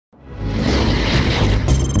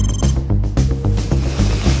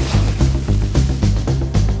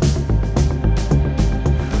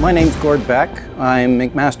My name's Beck. I'm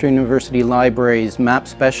McMaster University Library's map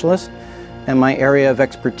specialist, and my area of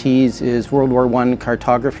expertise is World War I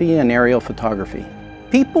cartography and aerial photography.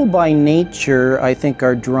 People by nature, I think,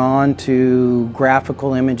 are drawn to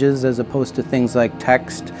graphical images as opposed to things like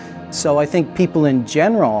text. So I think people in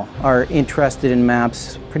general are interested in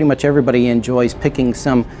maps. Pretty much everybody enjoys picking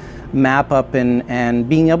some map up and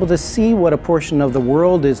being able to see what a portion of the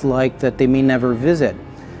world is like that they may never visit.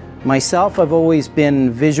 Myself, I've always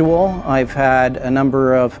been visual. I've had a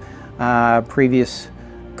number of previous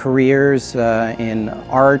careers in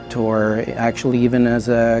art, or actually even as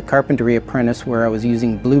a carpentry apprentice where I was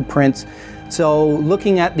using blueprints. So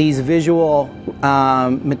looking at these visual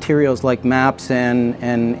materials like maps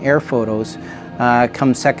and air photos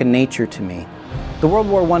comes second nature to me. The World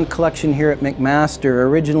War I collection here at McMaster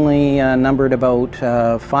originally numbered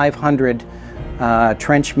about 500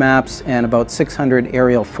 trench maps and about 600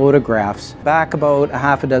 aerial photographs. Back about a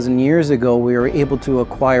half a dozen years ago, we were able to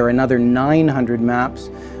acquire another 900 maps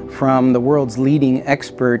from the world's leading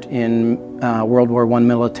expert in World War I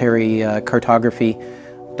military cartography,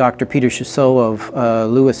 Dr. Peter Chasseau of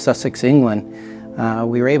Lewes, Sussex, England.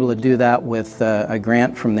 We were able to do that with a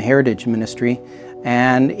grant from the Heritage Ministry,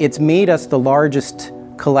 and it's made us the largest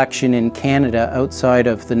collection in Canada outside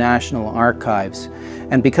of the National Archives.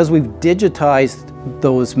 And because we've digitized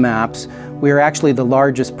those maps, we are actually the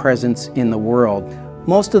largest presence in the world.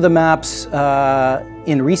 Most of the maps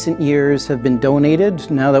in recent years have been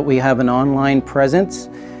donated now that we have an online presence.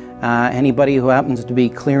 Anybody who happens to be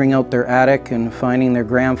clearing out their attic and finding their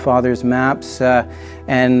grandfather's maps,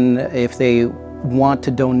 and if they want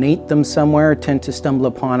to donate them somewhere, tend to stumble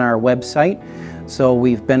upon our website. So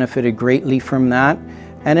we've benefited greatly from that.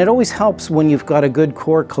 And it always helps when you've got a good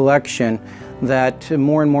core collection that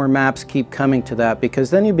more and more maps keep coming to that,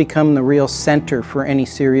 because then you become the real center for any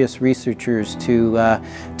serious researchers to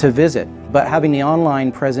visit. But having the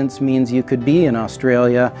online presence means you could be in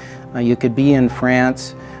Australia, you could be in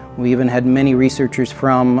France. We even had many researchers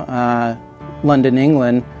from London,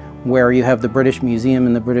 England, where you have the British Museum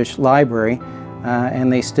and the British Library,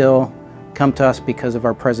 and they still come to us because of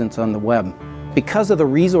our presence on the web. Because of the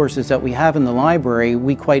resources that we have in the library,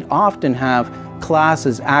 we quite often have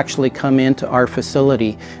classes actually come into our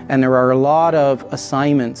facility, and there are a lot of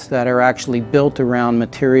assignments that are actually built around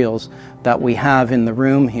materials that we have in the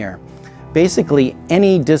room here. Basically,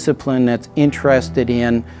 any discipline that's interested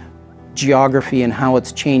in geography and how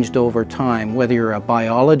it's changed over time, whether you're a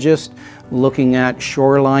biologist looking at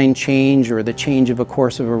shoreline change or the change of a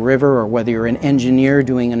course of a river, or whether you're an engineer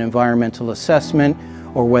doing an environmental assessment,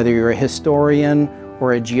 or whether you're a historian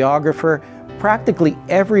or a geographer, practically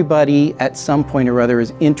everybody at some point or other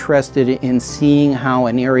is interested in seeing how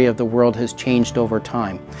an area of the world has changed over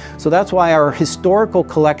time. So that's why our historical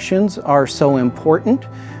collections are so important.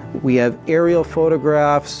 We have aerial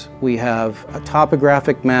photographs, we have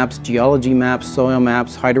topographic maps, geology maps, soil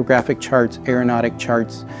maps, hydrographic charts, aeronautic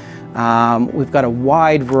charts. We've got a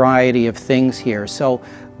wide variety of things here. So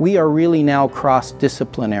we are really now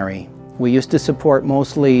cross-disciplinary. We used to support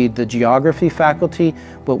mostly the geography faculty,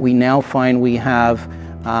 but we now find we have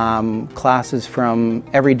classes from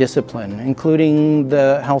every discipline, including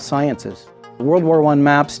the health sciences. World War I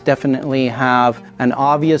maps definitely have an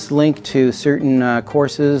obvious link to certain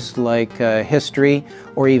courses like history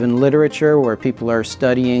or even literature, where people are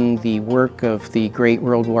studying the work of the great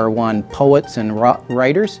World War I poets and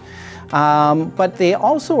writers. But they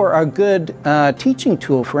also are a good teaching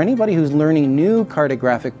tool for anybody who's learning new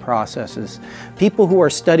cartographic processes. People who are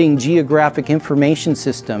studying geographic information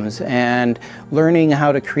systems and learning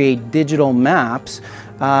how to create digital maps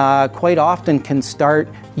quite often can start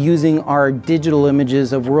using our digital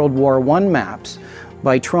images of World War I maps.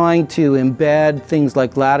 By trying to embed things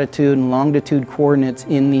like latitude and longitude coordinates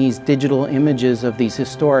in these digital images of these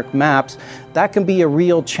historic maps, that can be a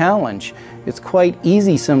real challenge. It's quite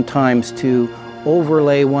easy sometimes to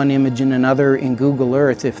overlay one image in another in Google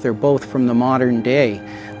Earth if they're both from the modern day.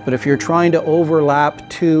 But if you're trying to overlap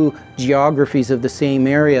two geographies of the same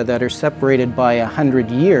area that are separated by 100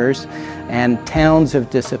 years, and towns have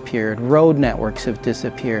disappeared, road networks have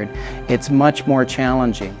disappeared, it's much more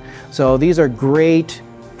challenging. So these are great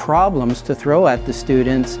problems to throw at the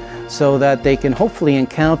students so that they can hopefully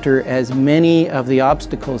encounter as many of the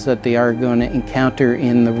obstacles that they are going to encounter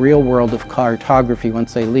in the real world of cartography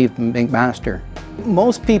once they leave McMaster.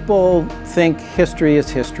 Most people think history is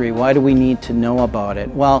history. Why do we need to know about it?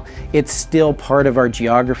 Well, it's still part of our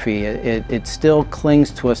geography. It still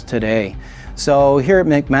clings to us today. So here at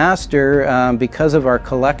McMaster, because of our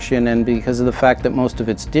collection and because of the fact that most of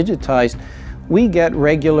it's digitized, We get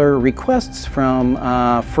regular requests from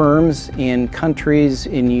firms in countries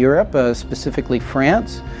in Europe, specifically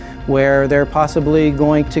France, where they're possibly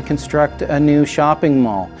going to construct a new shopping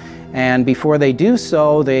mall. And before they do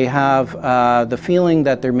so, they have the feeling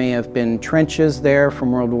that there may have been trenches there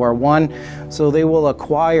from World War I. So they will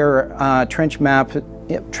acquire trench maps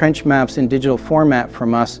in digital format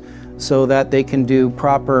from us so that they can do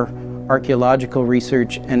proper archaeological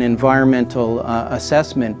research and environmental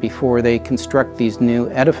assessment before they construct these new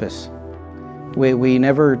edifices. We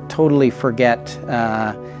never totally forget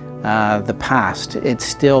the past. It's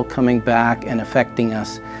still coming back and affecting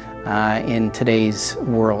us in today's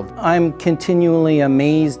world. I'm continually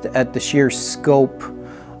amazed at the sheer scope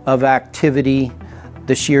of activity,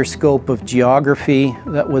 the sheer scope of geography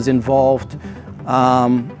that was involved,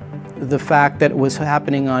 the fact that it was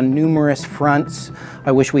happening on numerous fronts.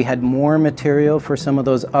 I wish we had more material for some of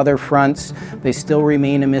those other fronts. They still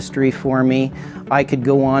remain a mystery for me. I could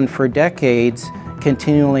go on for decades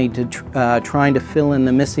continually trying to fill in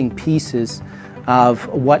the missing pieces of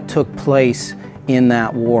what took place in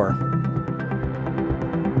that war.